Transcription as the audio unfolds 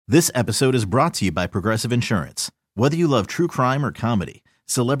This episode is brought to you by Progressive Insurance. Whether you love true crime or comedy,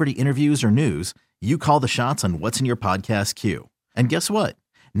 celebrity interviews or news, you call the shots on what's in your podcast queue. And guess what?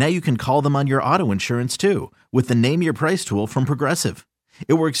 Now you can call them on your auto insurance too with the Name Your Price tool from Progressive.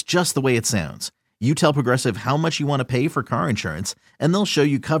 It works just the way it sounds. You tell Progressive how much you want to pay for car insurance, and they'll show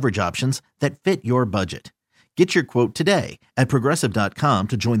you coverage options that fit your budget. Get your quote today at Progressive.com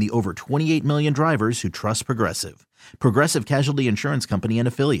to join the over 28 million drivers who trust Progressive. Progressive Casualty Insurance Company and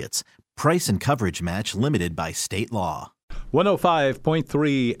Affiliates. Price and coverage match limited by state law.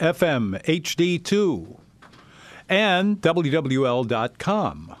 105.3 FM HD2 and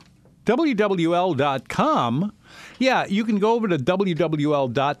WWL.com. WWL.com, yeah, you can go over to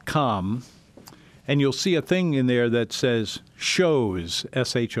WWL.com and you'll see a thing in there that says shows,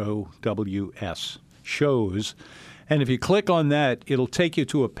 S-H-O-W-S, shows. And if you click on that, it'll take you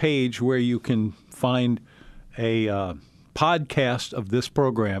to a page where you can find a podcast of this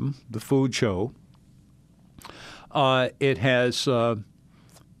program, The Food Show. It has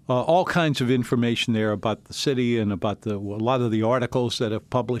all kinds of information there about the city and about a lot of the articles that have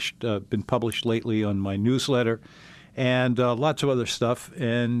been published lately on my newsletter, and lots of other stuff.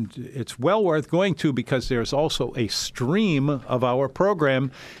 And it's well worth going to because there's also a stream of our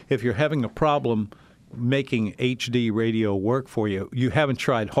program. If you're having a problem making HD radio work for you, you haven't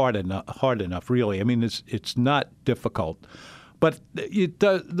tried hard enough, really. I mean, it's not difficult. But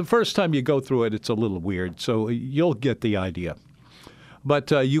the first time you go through it, it's a little weird, so you'll get the idea. But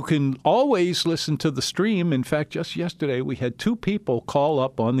you can always listen to the stream. In fact, just yesterday, we had two people call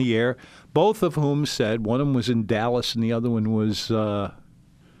up on the air, both of whom said, one of them was in Dallas and the other one was, where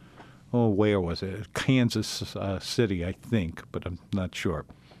was it? Kansas City, I think, but I'm not sure.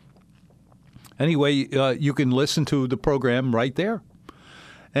 Anyway, you can listen to the program right there.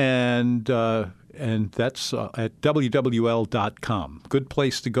 And that's at WWL.com. Good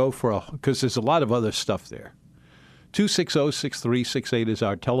place to go because there's a lot of other stuff there. 260-6368 is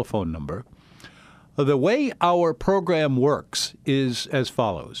our telephone number. The way our program works is as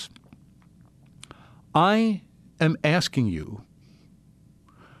follows. I am asking you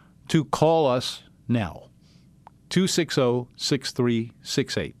to call us now.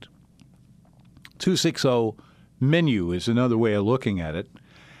 260-6368. 260-MENU is another way of looking at it.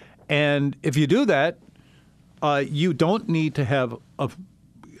 And if you do that, you don't need to have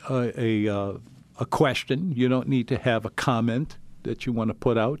a question. You don't need to have a comment that you want to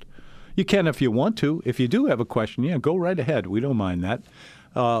put out. You can if you want to. If you do have a question, yeah, go right ahead. We don't mind that.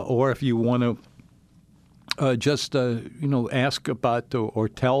 Or if you want to just ask about or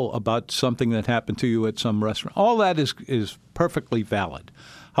tell about something that happened to you at some restaurant, all that is perfectly valid.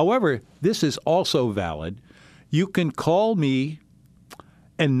 However, this is also valid. You can call me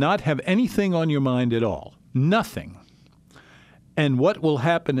and not have anything on your mind at all. Nothing. And what will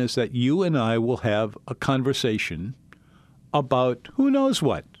happen is that you and I will have a conversation about who knows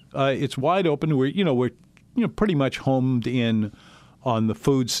what. It's wide open. We're pretty much homed in on the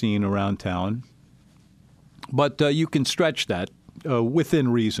food scene around town. But you can stretch that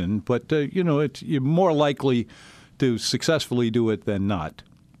within reason. But, you're more likely to successfully do it than not.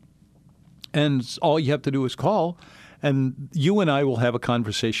 And all you have to do is call, and you and I will have a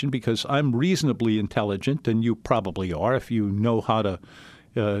conversation because I'm reasonably intelligent, and you probably are. If you know how to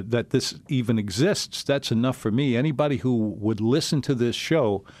that this even exists, that's enough for me. Anybody who would listen to this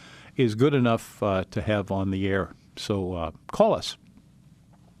show is good enough to have on the air. So call us,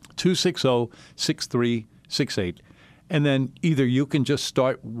 260-6368, and then either you can just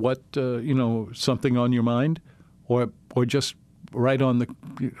start something on your mind, or just right on the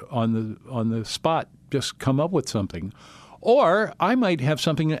spot, just come up with something. Or I might have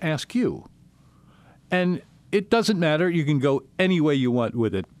something to ask you. And it doesn't matter. You can go any way you want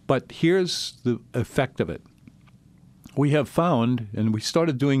with it. But here's the effect of it. We have found, and we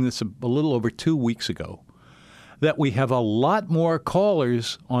started doing this a little over 2 weeks ago, that we have a lot more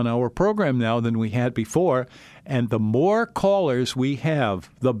callers on our program now than we had before. And the more callers we have,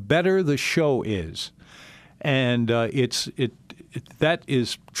 the better the show is. And that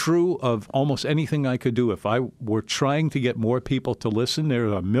is true of almost anything I could do. If I were trying to get more people to listen, there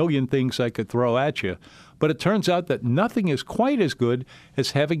are a million things I could throw at you. But it turns out that nothing is quite as good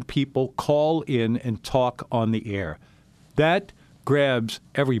as having people call in and talk on the air. That grabs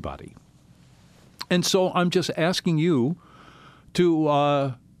everybody. And so I'm just asking you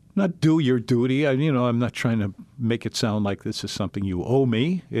to not do your duty. I'm not trying to make it sound like this is something you owe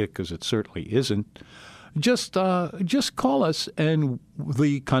me, because it certainly isn't. Just call us, and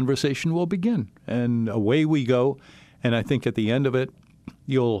the conversation will begin, and away we go. And I think at the end of it,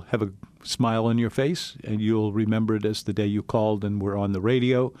 you'll have smile on your face, and you'll remember it as the day you called and were on the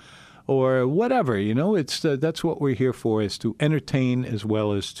radio, or whatever. It's that's what we're here for, is to entertain as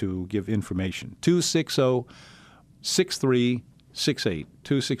well as to give information. 260-6368,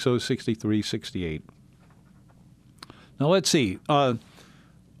 260-6368. Now let's see. A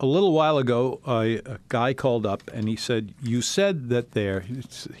little while ago, a guy called up and he said, "You said that there."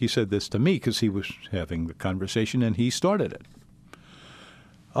 He said this to me because he was having the conversation and he started it.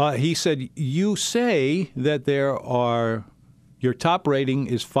 He said, "You say that your top rating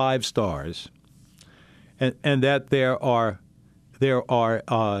is 5 stars, and that there are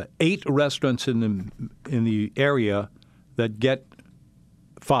 8 restaurants in the area that get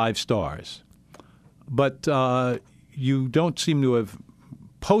 5 stars, but you don't seem to have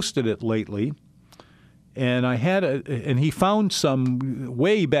posted it lately." And and he found some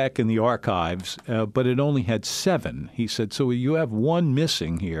way back in the archives, but it only had 7. He said, "So you have 1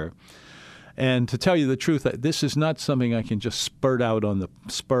 missing here." And to tell you the truth, this is not something I can just spurt out on the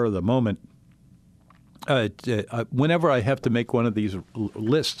spur of the moment. Whenever I have to make one of these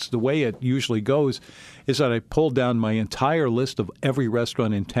lists, the way it usually goes is that I pull down my entire list of every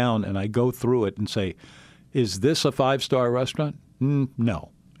restaurant in town and I go through it and say, is this a 5-star restaurant?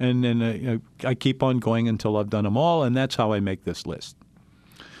 No. And then I keep on going until I've done them all, and that's how I make this list.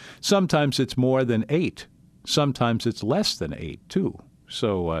 Sometimes it's more than 8. Sometimes it's less than 8, too.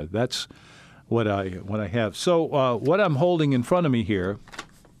 So that's what I have. So what I'm holding in front of me here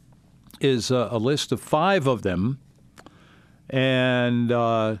is a list of 5 of them, and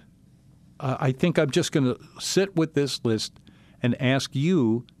I think I'm just going to sit with this list and ask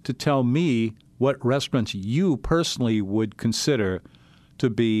you to tell me what restaurants you personally would consider to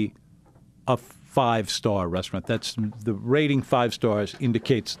be a 5-star restaurant. That's the rating 5 stars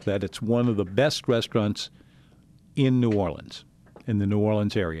indicates that it's one of the best restaurants in New Orleans, in the New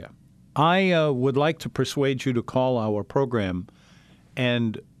Orleans area. I would like to persuade you to call our program,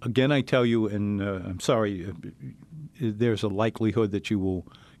 and again, I tell you, and I'm sorry, there's a likelihood that you will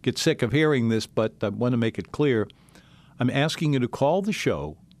get sick of hearing this, but I want to make it clear. I'm asking you to call the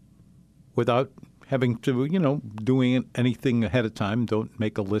show without having to, doing anything ahead of time. Don't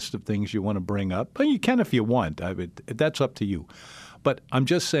make a list of things you want to bring up. But you can if you want. That's up to you. But I'm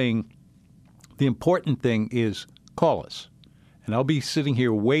just saying the important thing is call us. And I'll be sitting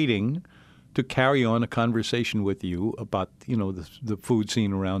here waiting to carry on a conversation with you about, the food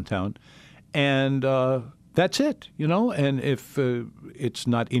scene around town. And that's it, And if it's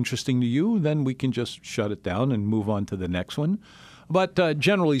not interesting to you, then we can just shut it down and move on to the next one. But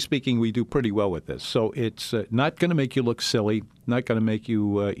generally speaking, we do pretty well with this. So it's not going to make you look silly, not going to make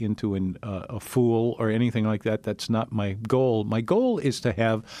you into a fool or anything like that. That's not my goal. My goal is to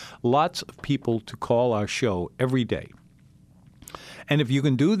have lots of people to call our show every day. And if you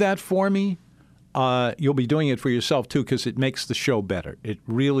can do that for me, you'll be doing it for yourself, too, because it makes the show better. It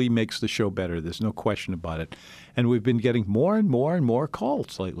really makes the show better. There's no question about it. And we've been getting more and more and more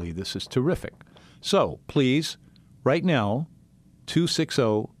calls lately. This is terrific. So please, right now,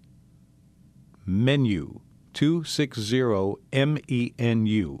 260-MENU,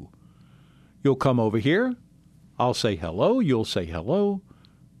 260-MENU. You'll come over here. I'll say hello. You'll say hello.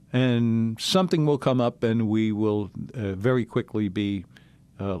 And something will come up, and we will very quickly be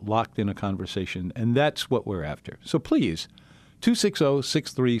locked in a conversation. And that's what we're after. So please,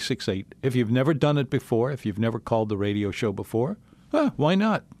 260-6368. If you've never done it before, if you've never called the radio show before, why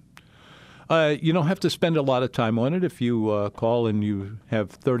not? You don't have to spend a lot of time on it. If you call and you have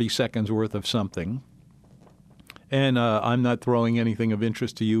 30 seconds worth of something, and I'm not throwing anything of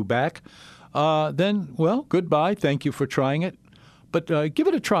interest to you back, then, well, goodbye. Thank you for trying it. But give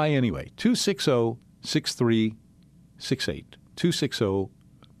it a try anyway. 260-6368.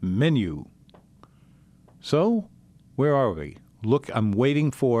 260-MENU. So, where are we? Look, I'm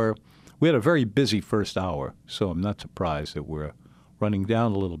waiting for... We had a very busy first hour, so I'm not surprised that we're running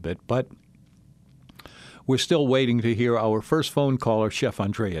down a little bit. But we're still waiting to hear our first phone caller. Chef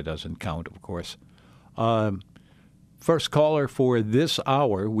Andrea doesn't count, of course. First caller for this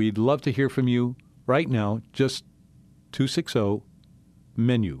hour. We'd love to hear from you right now. Just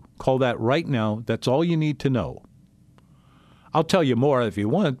 260-MENU. Call that right now. That's all you need to know. I'll tell you more if you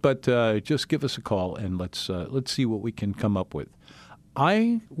want, but just give us a call and let's see what we can come up with.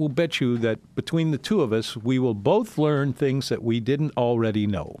 I will bet you that between the two of us, we will both learn things that we didn't already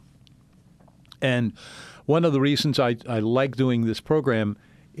know. And one of the reasons I like doing this program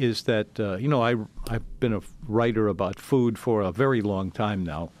is that, I've been a writer about food for a very long time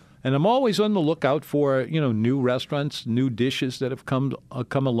now. And I'm always on the lookout for, new restaurants, new dishes that have come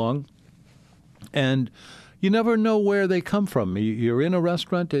along. And, you never know where they come from. You're in a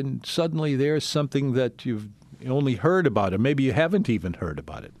restaurant and suddenly there's something that you've only heard about, or maybe you haven't even heard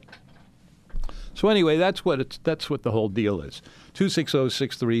about it. So anyway, that's what the whole deal is.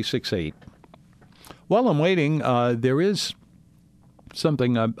 260-6368. While I'm waiting, there is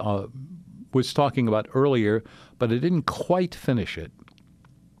something I was talking about earlier, but I didn't quite finish it.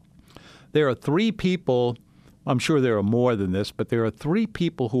 There are 3 people, I'm sure there are more than this, but there are 3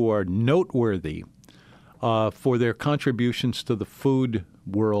 people who are noteworthy for their contributions to the food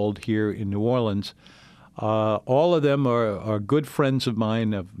world here in New Orleans. All of them are good friends of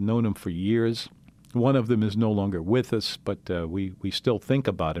mine. I've known them for years. One of them is no longer with us, but we still think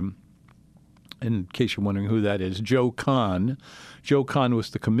about him. In case you're wondering who that is, Joe Kahn. Joe Kahn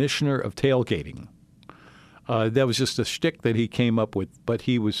was the commissioner of tailgating. That was just a shtick that he came up with, but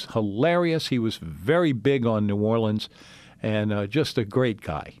he was hilarious. He was very big on New Orleans and just a great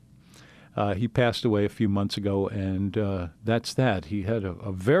guy. He passed away a few months ago, and that's that. He had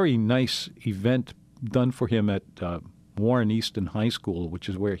a very nice event done for him at Warren Easton High School, which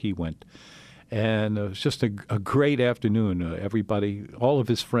is where he went. And it was just a great afternoon. Everybody, all of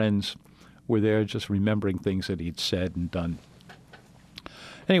his friends were there just remembering things that he'd said and done.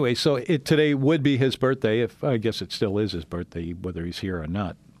 Anyway, so today would be his birthday. I guess it still is his birthday, whether he's here or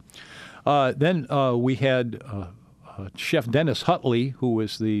not. Then we had Chef Dennis Hutley, who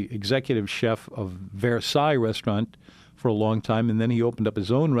was the executive chef of Versailles Restaurant for a long time, and then he opened up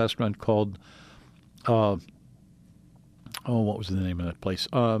his own restaurant called, what was the name of that place?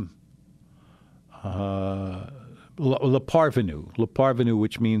 Le Parvenu,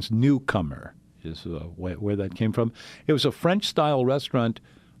 which means newcomer, is where that came from. It was a French-style restaurant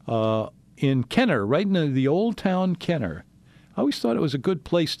in Kenner, right in the old town Kenner. I always thought it was a good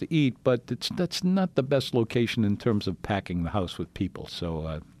place to eat, but that's not the best location in terms of packing the house with people.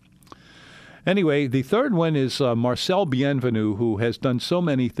 So anyway, the third one is Marcel Bienvenu, who has done so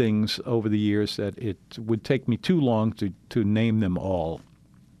many things over the years that it would take me too long to name them all.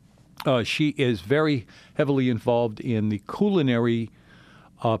 She is very heavily involved in the culinary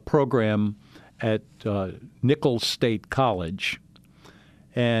program at Nichols State College,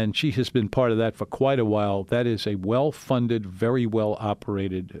 and she has been part of that for quite a while. That is a well-funded, very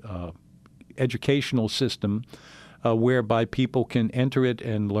well-operated educational system whereby people can enter it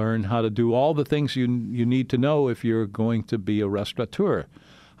and learn how to do all the things you need to know if you're going to be a restaurateur.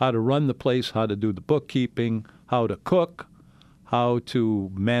 How to run the place, how to do the bookkeeping, how to cook, how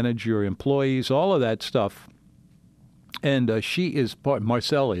to manage your employees, all of that stuff. And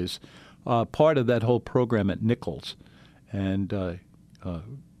Marcel is part of that whole program at Nichols. And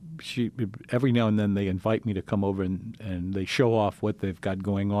she every now and then they invite me to come over and they show off what they've got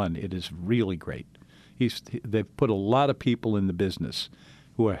going on. It is really great. They've put a lot of people in the business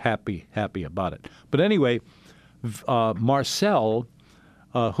who are happy about it. But anyway, Marcel,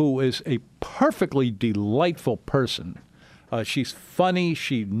 who is a perfectly delightful person, she's funny.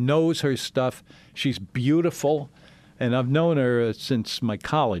 She knows her stuff. She's beautiful. And I've known her since my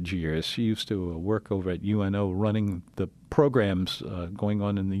college years. She used to work over at UNO running the programs going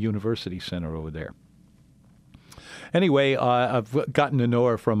on in the University Center over there. Anyway, I've gotten to know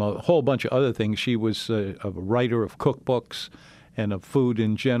her from a whole bunch of other things. She was a writer of cookbooks and of food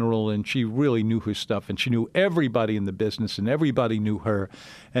in general, and she really knew her stuff, and she knew everybody in the business, and everybody knew her.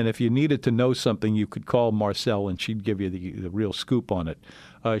 And if you needed to know something, you could call Marcel, and she'd give you the real scoop on it.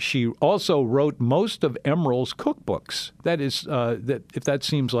 She also wrote most of Emeril's cookbooks. That is, if that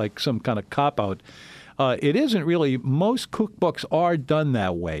seems like some kind of cop-out, it isn't really. Most cookbooks are done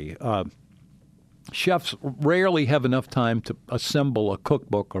that way. Chefs rarely have enough time to assemble a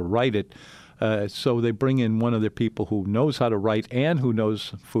cookbook or write it. So they bring in one of the people who knows how to write and who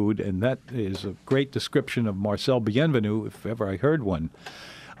knows food, and that is a great description of Marcel Bienvenu, if ever I heard one.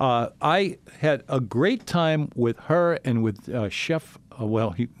 I had a great time with her and with Chef,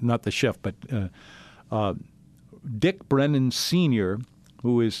 not the chef, but Dick Brennan Sr.,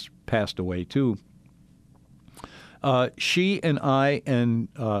 who is passed away too. She and I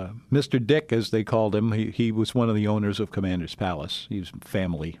and Mr. Dick, as they called him, he was one of the owners of Commander's Palace. He was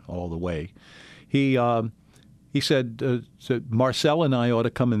family all the way. He said Marcel and I ought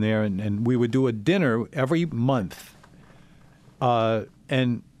to come in there, and we would do a dinner every month.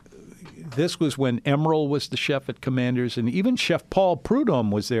 And this was when Emeril was the chef at Commander's, and even Chef Paul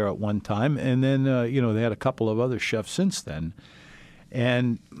Prudhomme was there at one time. And then, they had a couple of other chefs since then.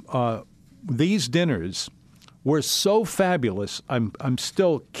 And these dinners were so fabulous. I'm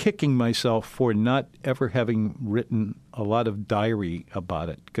still kicking myself for not ever having written a lot of diary about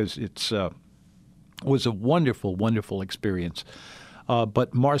it, because it was a wonderful, wonderful experience.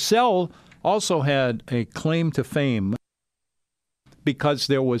 But Marcel also had a claim to fame because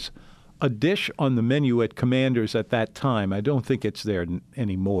there was a dish on the menu at Commander's at that time. I don't think it's there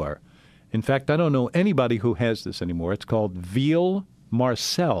anymore. In fact, I don't know anybody who has this anymore. It's called veal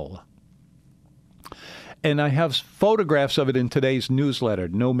marcel. And I have photographs of it in today's newsletter,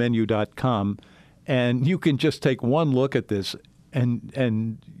 nomenu.com, and you can just take one look at this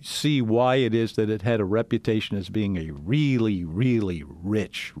and see why it is that it had a reputation as being a really, really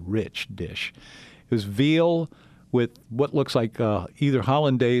rich dish. It was veal with what looks like either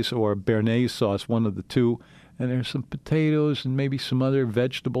hollandaise or béarnaise sauce, one of the two, and there's some potatoes and maybe some other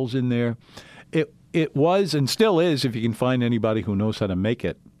vegetables in there. It was and still is, if you can find anybody who knows how to make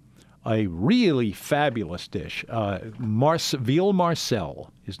it, a really fabulous dish. Veal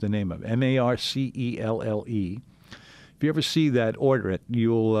Marcel is the name of it, Marcelle. If you ever see that, order it.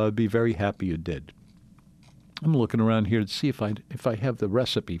 You'll be very happy you did. I'm looking around here to see if I have the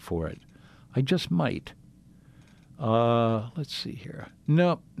recipe for it. I just might. Let's see here.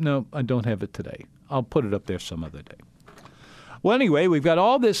 No, I don't have it today. I'll put it up there some other day. Well, anyway, we've got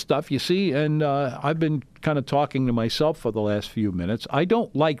all this stuff, you see, and I've been kind of talking to myself for the last few minutes. I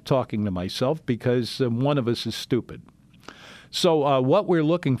don't like talking to myself because one of us is stupid. So what we're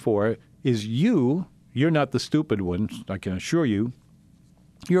looking for is you. You're not the stupid one, I can assure you.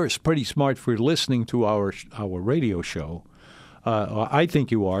 You're pretty smart for listening to our radio show. I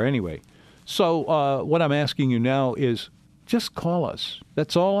think you are anyway. So what I'm asking you now is just call us.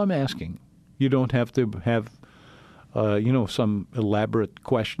 That's all I'm asking. You don't have to have some elaborate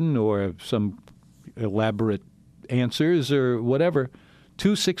question or some elaborate answers or whatever.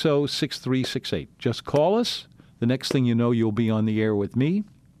 260-6368. Just call us. The next thing you know, you'll be on the air with me.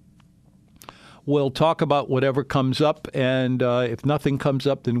 We'll talk about whatever comes up, and if nothing comes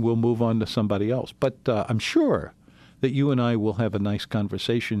up, then we'll move on to somebody else. But I'm sure that you and I will have a nice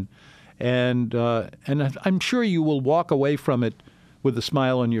conversation, and I'm sure you will walk away from it with a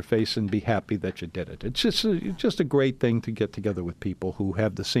smile on your face and be happy that you did it. It's just a great thing to get together with people who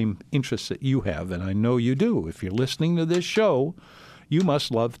have the same interests that you have, and I know you do. If you're listening to this show, you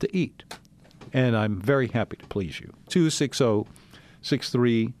must love to eat, and I'm very happy to please you.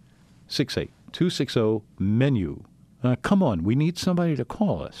 260-6368. 260-MENU. Come on, we need somebody to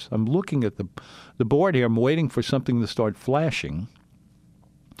call us. I'm looking at the board here. I'm waiting for something to start flashing.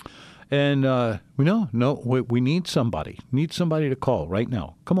 And we need somebody. Need somebody to call right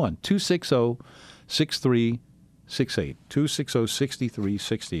now. Come on, 260-6368.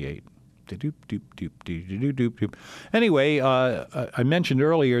 260-6368. Anyway, I mentioned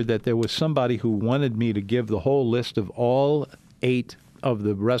earlier that there was somebody who wanted me to give the whole list of all 8 of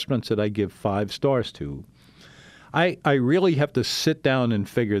the restaurants that I give 5 stars to. I really have to sit down and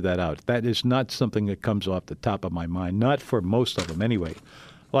figure that out. That is not something that comes off the top of my mind, not for most of them anyway.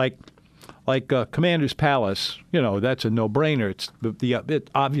 Like Commander's Palace, that's a no-brainer. It's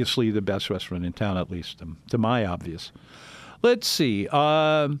obviously the best restaurant in town, at least to my obvious. Let's see.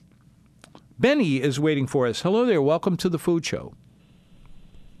 Benny is waiting for us. Hello there. Welcome to the Food Show.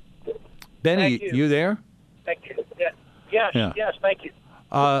 Benny, you there? Thank you. Yes, thank you.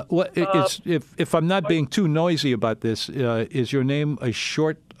 If I'm not being too noisy about this, is your name a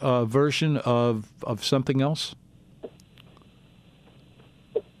short version of something else?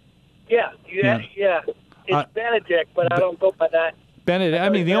 Yeah. It's Benedict, but I don't go by that. Benedict. I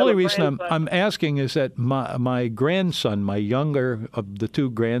mean, the only reason I'm asking is that my grandson, my younger of the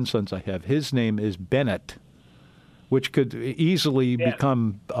 2 grandsons I have, his name is Bennett, which could easily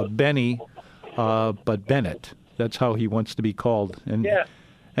become Benny, but Bennett. That's how he wants to be called. And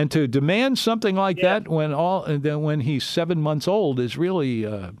to demand something like that when he's 7 months old is really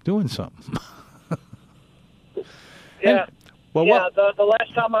doing something. The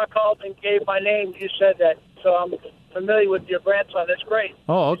last time I called and gave my name, you said that. So I'm familiar with your grandson. That's great.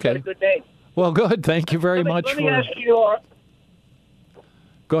 Oh, okay. He's got a good name. Well, good. Thank you very much. Let me ask you.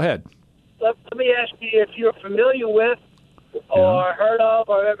 Go ahead. Let me ask you if you're familiar with or heard of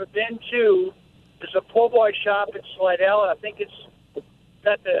or ever been to. There's a po' boy shop in Slidell. I think it's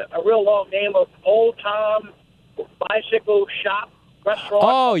got a real long name of Old Tom Bicycle Shop Restaurant.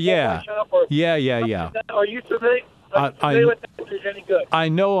 Oh, yeah. Shop Yeah. Are you familiar? With that? Is it any good? I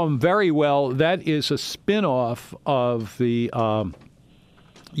know them very well. That is a spin-off of the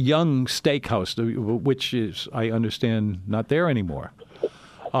Young Steakhouse, which is, I understand, not there anymore.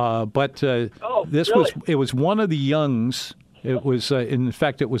 But it was one of the Youngs. It was, in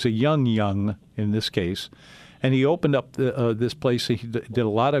fact, it was a young in this case, and he opened up this place. He did a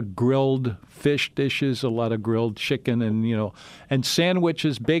lot of grilled fish dishes, a lot of grilled chicken, and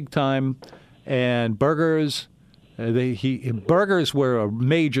sandwiches, big time, and burgers, Burgers were a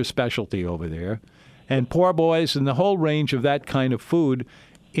major specialty over there, and poor boys and the whole range of that kind of food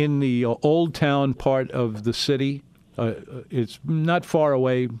in the old town part of the city. It's not far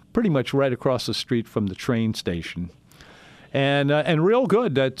away, pretty much right across the street from the train station, and real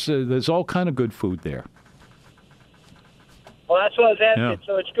good. There's all kind of good food there. Well, that's what I was asking. Yeah.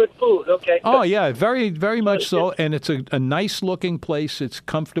 So it's good food. Okay. Oh yeah, very very much so, and it's a nice looking place. It's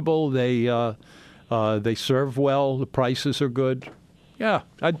comfortable. They serve well. The prices are good. Yeah,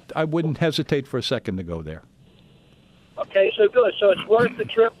 I wouldn't hesitate for a second to go there. Okay, so good. So it's worth the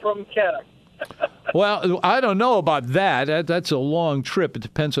trip from Kenner. Well, I don't know about that. That's a long trip. It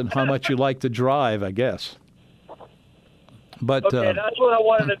depends on how much you like to drive, I guess. But Okay, that's what I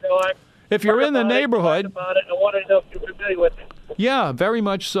wanted to know. if you're in the neighborhood, about it, I wanted to know if you're familiar with it. yeah, very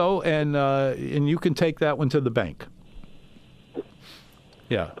much so, and you can take that one to the bank.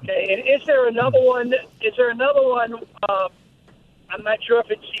 Yeah. Okay, and is there another one? I'm not sure if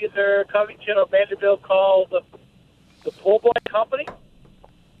it's either Covington or Vanderbilt, called the Poor Boy Company.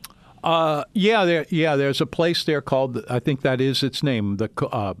 There's a place there called, I think that is its name, the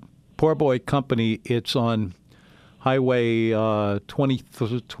Poor Boy Company. It's on Highway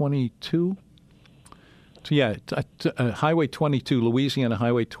 22. Yeah, Highway 22, Louisiana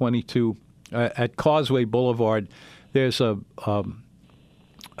Highway 22, at Causeway Boulevard. There's a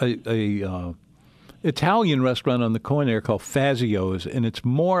Italian restaurant on the corner there called Fazio's, and it's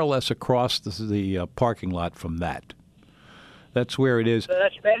more or less across the parking lot from that. That's where it is. So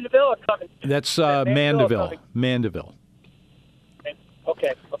that's Mandeville or Covington? That's Mandeville. Mandeville.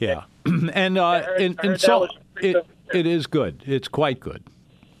 Okay. Yeah, and heard so that was pretty good. it is good. It's quite good.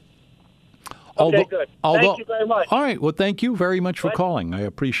 Okay, good. Thank you very much. All right. Well, thank you very much for calling. I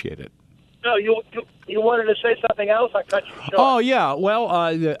appreciate it. No, you wanted to say something else? I cut you short. Oh, yeah. Well,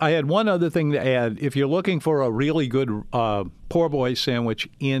 I had one other thing to add. If you're looking for a really good poor boy sandwich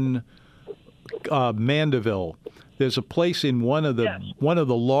in Mandeville, there's a place in one of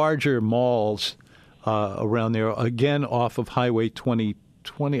the larger malls around there, again off of Highway 20.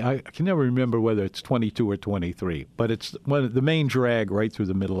 I can never remember whether it's 22 or 23, but it's one of the main drag right through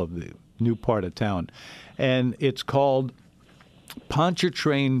the middle of the new part of town, and it's called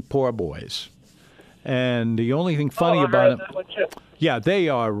Pontchartrain Poor Boys. And the only thing funny about them, yeah, they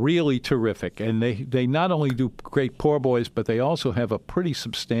are really terrific, and they not only do great poor boys, but they also have a pretty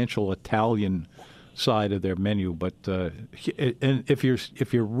substantial Italian side of their menu. But and if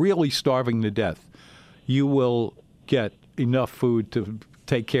you're really starving to death, you will get enough food to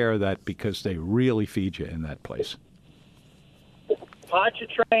take care of that, because they really feed you in that place.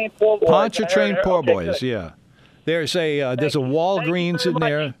 Pontchartrain Poor Boys. Pontchartrain Poor Boys, good. yeah. There's a Walgreens in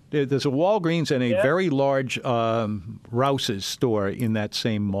there. There's a Walgreens and a very large Rouse's store in that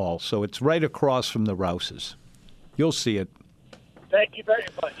same mall. So it's right across from the Rouse's. You'll see it. Thank you very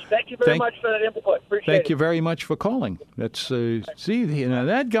much. Thank you very much for that input. Appreciate it. Thank you very much for calling. That's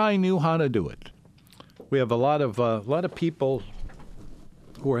that guy knew how to do it. We have a lot of people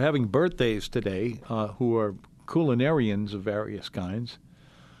who are having birthdays today, who are culinarians of various kinds.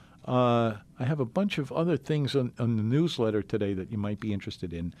 I have a bunch of other things on the newsletter today that you might be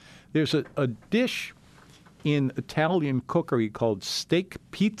interested in. There's a dish in Italian cookery called steak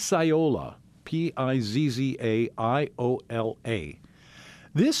pizzaiola, Pizzaiola.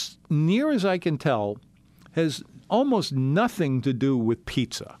 This, near as I can tell, has almost nothing to do with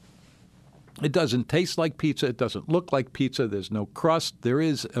pizza. It doesn't taste like pizza. It doesn't look like pizza. There's no crust. There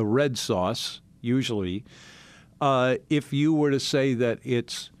is a red sauce, usually. If you were to say that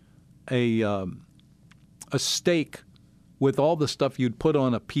it's a steak with all the stuff you'd put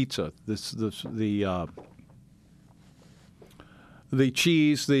on a pizza, the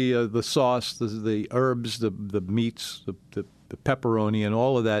cheese, the sauce, the herbs, the meats, the pepperoni, and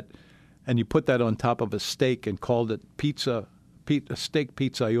all of that, and you put that on top of a steak and called it a steak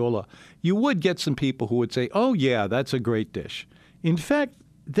pizzaiola, you would get some people who would say, "Oh yeah, that's a great dish." In fact,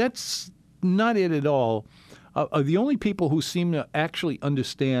 that's not it at all. The only people who seem to actually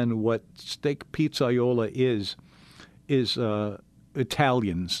understand what steak pizzaiola is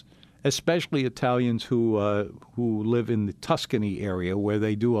Italians, especially Italians who live in the Tuscany area, where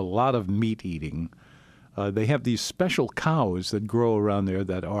they do a lot of meat eating. They have these special cows that grow around there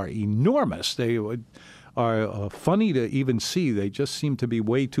that are enormous. They are funny to even see. They just seem to be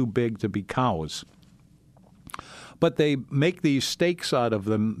way too big to be cows. But they make these steaks out of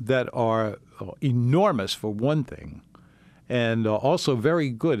them that are enormous, for one thing, and also very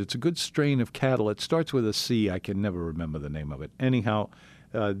good. It's a good strain of cattle. It starts with a C. I can never remember the name of it. Anyhow,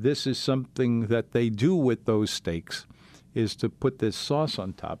 this is something that they do with those steaks, is to put this sauce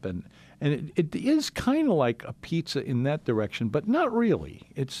on top, and it is kind of like a pizza in that direction, but not really.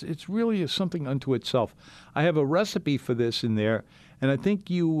 It's really something unto itself. I have a recipe for this in there, and I think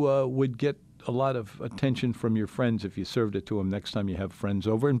you would get a lot of attention from your friends if you served it to them next time you have friends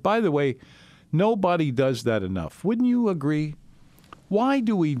over. And by the way, nobody does that enough. Wouldn't you agree? Why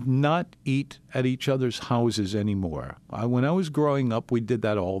do we not eat at each other's houses anymore? When I was growing up, we did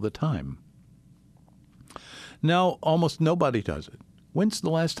that all the time. Now, almost nobody does it. When's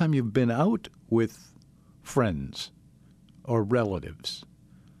the last time you've been out with friends or relatives?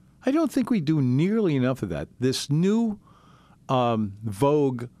 I don't think we do nearly enough of that. This new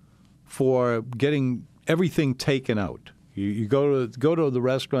vogue for getting everything taken out. You go to the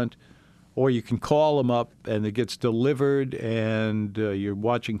restaurant, or you can call them up and it gets delivered, and you're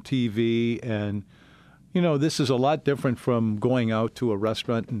watching TV. And, this is a lot different from going out to a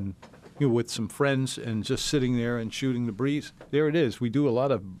restaurant and with some friends and just sitting there and shooting the breeze. There it is. We do a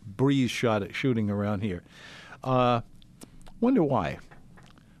lot of breeze shooting around here. Wonder why.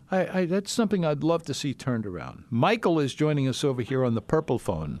 That's something I'd love to see turned around. Michael is joining us over here on the Purple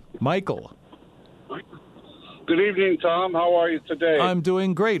Phone. Michael. Good evening, Tom. How are you today? I'm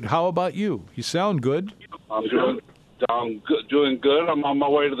doing great. How about you? You sound good. I'm doing good. I'm on my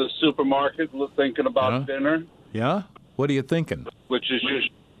way to the supermarket thinking about dinner. Yeah? What are you thinking? Which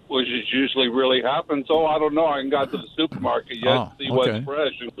usually really happens. Oh, I don't know. I haven't got to the supermarket yet to see what's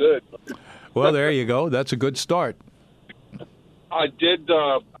fresh and good. Well, there you go. That's a good start. I did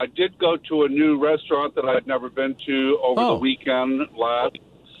go to a new restaurant that I'd never been to over the weekend last.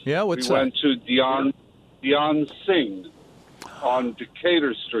 Yeah, what's that? We went to Dian Singh on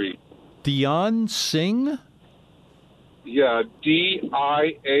Decatur Street. Dian Singh? Yeah,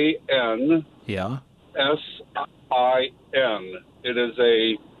 D-I-A-N. Yeah. S-I-N. It is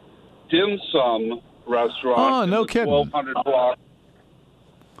a dim sum restaurant. Oh, no kidding.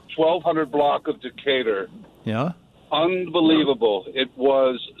 1200 block of Decatur. Yeah. Unbelievable. It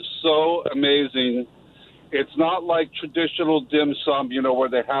was so amazing. It's not like traditional dim sum, where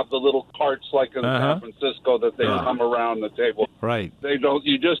they have the little carts like in San Francisco that they come around the table. Right. They don't.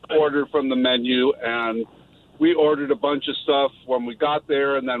 You just order from the menu, and we ordered a bunch of stuff when we got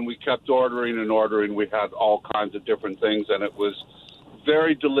there, and then we kept ordering and ordering. We had all kinds of different things, and it was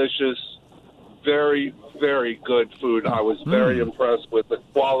very delicious, very, very good food. I was very impressed with the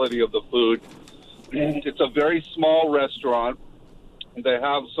quality of the food. It's a very small restaurant. They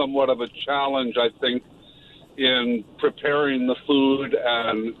have somewhat of a challenge, I think, in preparing the food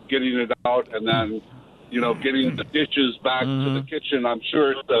and getting it out, and then, getting the dishes back to the kitchen. I'm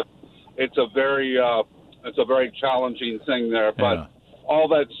sure it's a very challenging thing there. But all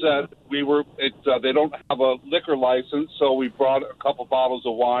that said, they don't have a liquor license, so we brought a couple bottles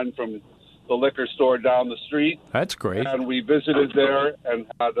of wine from the liquor store down the street. That's great. And we visited there and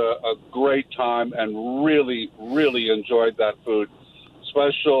had a great time and really, really enjoyed that food.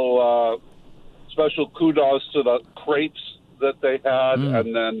 Special kudos to the crepes that they had,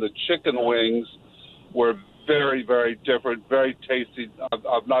 and then the chicken wings were very, very different, very tasty.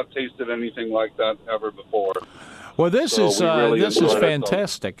 I've not tasted anything like that ever before. Well, this is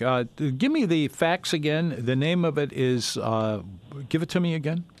fantastic. Give me the facts again. The name of it is, give it to me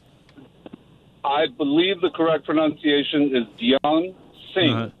again. I believe the correct pronunciation is Dian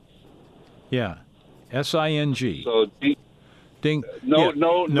Singh. Yeah, S-I-N-G. So Ding. No.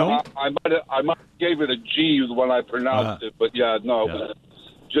 I might have gave it a G when I pronounced it, but no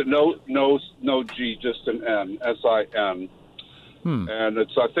G, just an N, S-I-N. And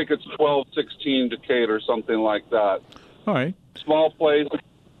I think it's 1216 Decatur, something like that. All right. Small place.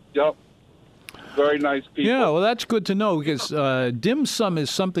 Yep. Very nice people. Yeah, well, that's good to know, because dim sum is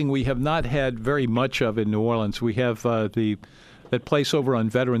something we have not had very much of in New Orleans. We have that place over on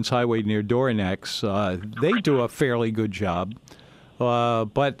Veterans Highway near Dorinex. They do a fairly good job.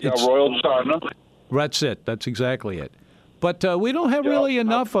 But it's Royal China. That's it. That's exactly it. But we don't have really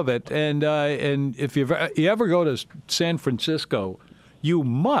enough of it. And if you ever go to San Francisco, you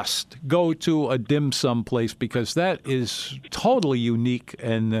must go to a dim sum place, because that is totally unique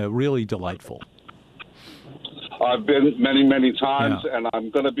and really delightful. I've been many, many times, and I'm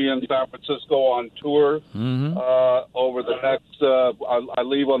going to be in San Francisco on tour over the next. I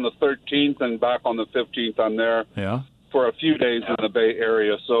leave on the 13th and back on the 15th. I'm there for a few days in the Bay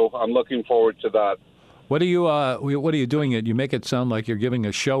Area, so I'm looking forward to that. What are you doing? You make it sound like you're giving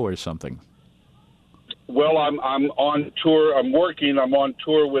a show or something. Well, I'm on tour. I'm on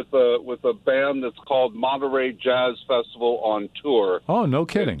tour with a band that's called Monterey Jazz Festival on tour. Oh, no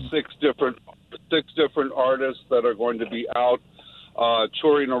kidding! It's six different artists that are going to be out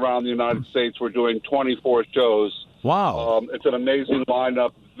touring around the United States. We're doing 24 shows Wow. It's an amazing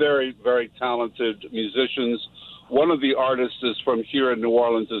lineup, very, very talented musicians. One of the artists is from here in New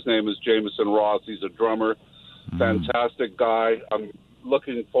Orleans. His name is Jameson Ross. He's a drummer, fantastic guy. I'm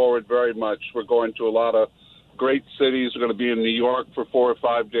looking forward very much. We're going to a lot of great cities. We're going to be in New York for 4 or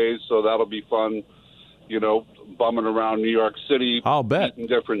 5 days, so that'll be fun, bumming around New York City. I'll bet. Eating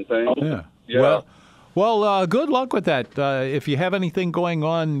different things. Yeah. Well, good luck with that. If you have anything going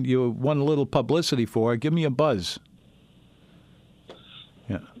on you want a little publicity for, give me a buzz.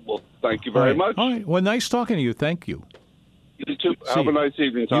 Yeah. Well, thank you very much. All right. Well, nice talking to you. Thank you. You too. Have a nice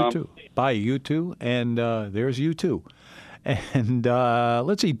evening, Tom. You too. Bye, you too. And there's you too. And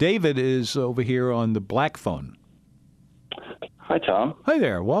let's see, David is over here on the black phone. Hi, Tom. Hi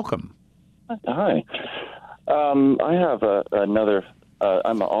there. Welcome. Hi. I have another.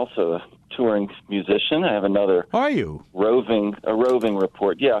 I'm also a touring musician. I have another. Are you? Roving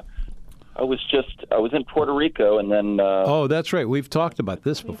report. Yeah. I was in Puerto Rico, and then. Oh, that's right. We've talked about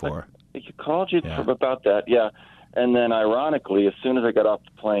this before. I called you about that. Yeah. And then, ironically, as soon as I got off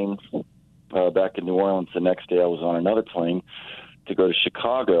the plane back in New Orleans, the next day I was on another plane to go to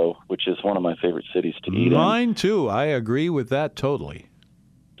Chicago, which is one of my favorite cities to eat in. Mine too. I agree with that totally.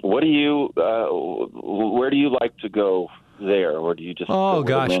 What do you? Where do you like to go there, or do you just? Oh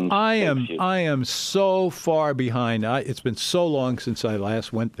gosh, I am so far behind. It's been so long since I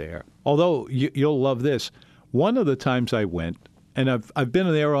last went there. Although you'll love this. One of the times I went, and I've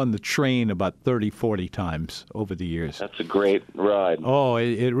been there on the train about 30, 40 times over the years. That's a great ride. Oh,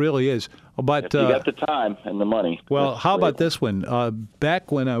 it really is. But if you got the time and the money. Well, how about this one?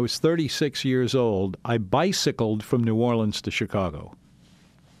 Back when I was 36 years old, I bicycled from New Orleans to Chicago.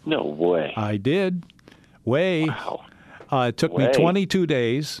 No way. I did. Wow. It took me 22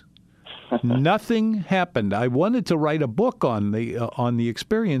 days. Nothing happened. I wanted to write a book on the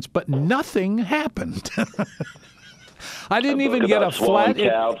experience, but nothing happened. I didn't even get a flat.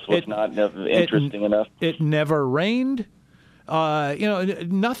 Calves was not interesting enough. It never rained.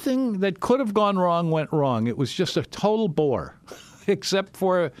 Nothing that could have gone wrong went wrong. It was just a total bore, except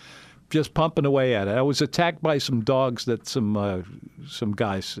for just pumping away at it. I was attacked by some dogs that some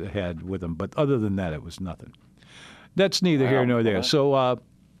guys had with them, but other than that, it was nothing. That's neither here nor there. So,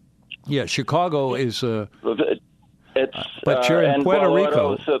 Chicago is. But you're in Puerto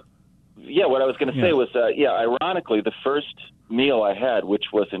Rico. What I was going to say was, ironically, the first meal I had, which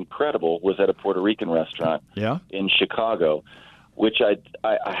was incredible, was at a Puerto Rican restaurant in Chicago, which I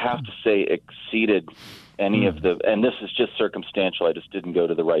have to say exceeded any of the, and this is just circumstantial, I just didn't go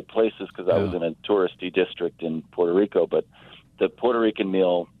to the right places because I was in a touristy district in Puerto Rico, but the Puerto Rican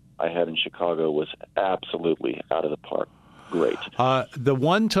meal I had in Chicago was absolutely out of the park. Great. The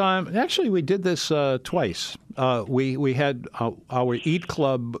one time, actually, we did this twice. We had our Eat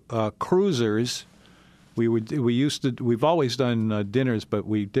Club cruisers. We've always done dinners, but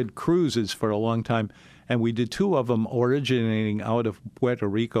we did cruises for a long time, and we did two of them originating out of Puerto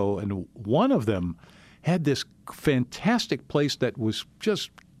Rico, and one of them had this fantastic place that was just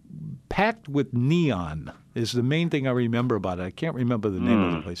packed with neon. Is the main thing I remember about it. I can't remember the name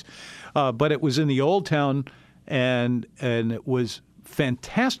of the place, but it was in the old town. And it was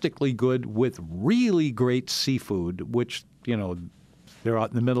fantastically good with really great seafood, which, they're out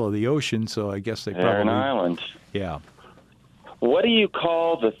in the middle of the ocean, so I guess they They're an island. Yeah. What do you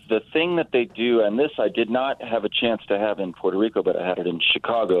call the thing that they do, and this I did not have a chance to have in Puerto Rico, but I had it in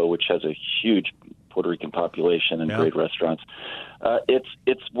Chicago, which has a huge Puerto Rican population and great restaurants.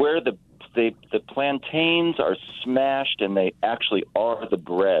 It's where the plantains are smashed, and they actually are the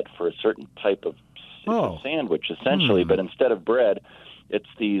bread for a certain type of a sandwich, essentially, but instead of bread, it's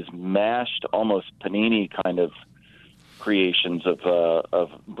these mashed, almost panini kind of creations of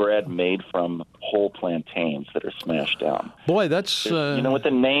bread made from whole plantains that are smashed down. Boy, that's... you know what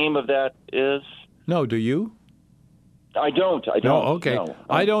the name of that is? No, do you? I don't. No, okay. No.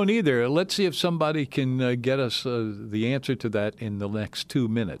 I don't either. Let's see if somebody can get us the answer to that in the next 2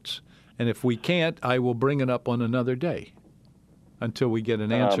 minutes. And if we can't, I will bring it up on another day until we get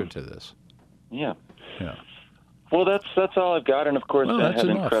an answer to this. Yeah. Yeah. Well, that's all I've got, and of course I have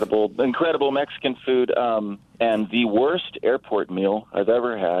incredible Mexican food, and the worst airport meal I've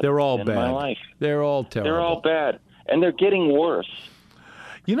ever had. They're all in bad. My life. They're all terrible. They're all bad, and they're getting worse.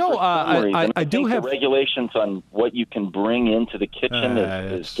 I do have the regulations on what you can bring into the kitchen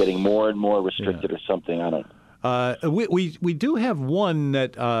is getting more and more restricted, or something. I don't. We do have one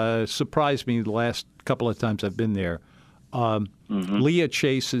that surprised me the last couple of times I've been there. Leah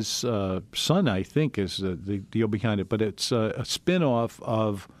Chase's son, I think, is the deal behind it, but it's a spin-off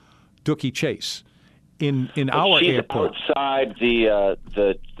of Dookie Chase in our she's airport. Outside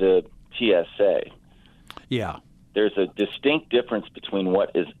the TSA. Yeah. there's a distinct difference between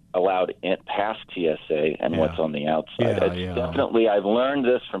what is allowed past TSA and what's on the outside. Definitely, I've learned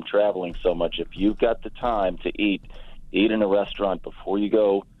this from traveling so much. If you've got the time to eat in a restaurant before you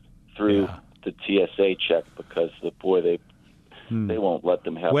go through the TSA check, because they won't let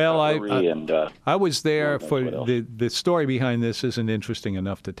them have cutlery. I was there for the story behind this isn't interesting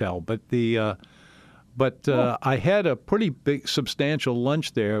enough to tell, but I had a pretty big, substantial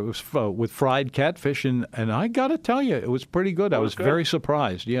lunch there. It was with fried catfish, and I got to tell you, it was pretty good. I was very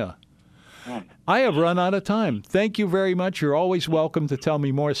surprised, I have run out of time. Thank you very much. You're always welcome to tell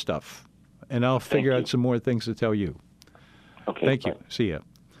me more stuff, and I'll figure out some more things to tell you. Okay. Thank you. See ya.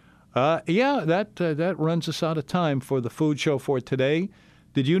 That runs us out of time for the food show for today.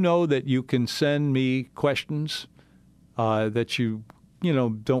 Did you know that you can send me questions that you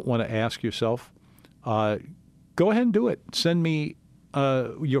don't want to ask yourself? Go ahead and do it. Send me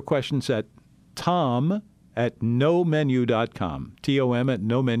your questions at tom@nomenu.com.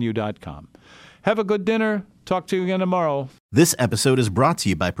 tom@nomenu.com. Have a good dinner. Talk to you again tomorrow. This episode is brought to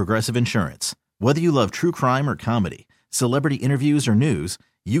you by Progressive Insurance. Whether you love true crime or comedy, celebrity interviews or news,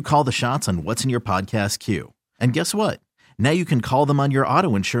 you call the shots on what's in your podcast queue. And guess what? Now you can call them on your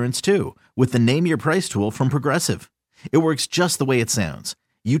auto insurance too with the Name Your Price tool from Progressive. It works just the way it sounds.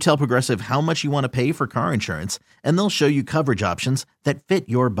 You tell Progressive how much you want to pay for car insurance, and they'll show you coverage options that fit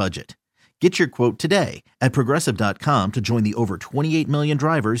your budget. Get your quote today at Progressive.com to join the over 28 million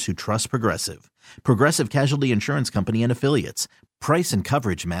drivers who trust Progressive. Progressive Casualty Insurance Company and Affiliates. Price and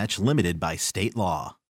coverage match limited by state law.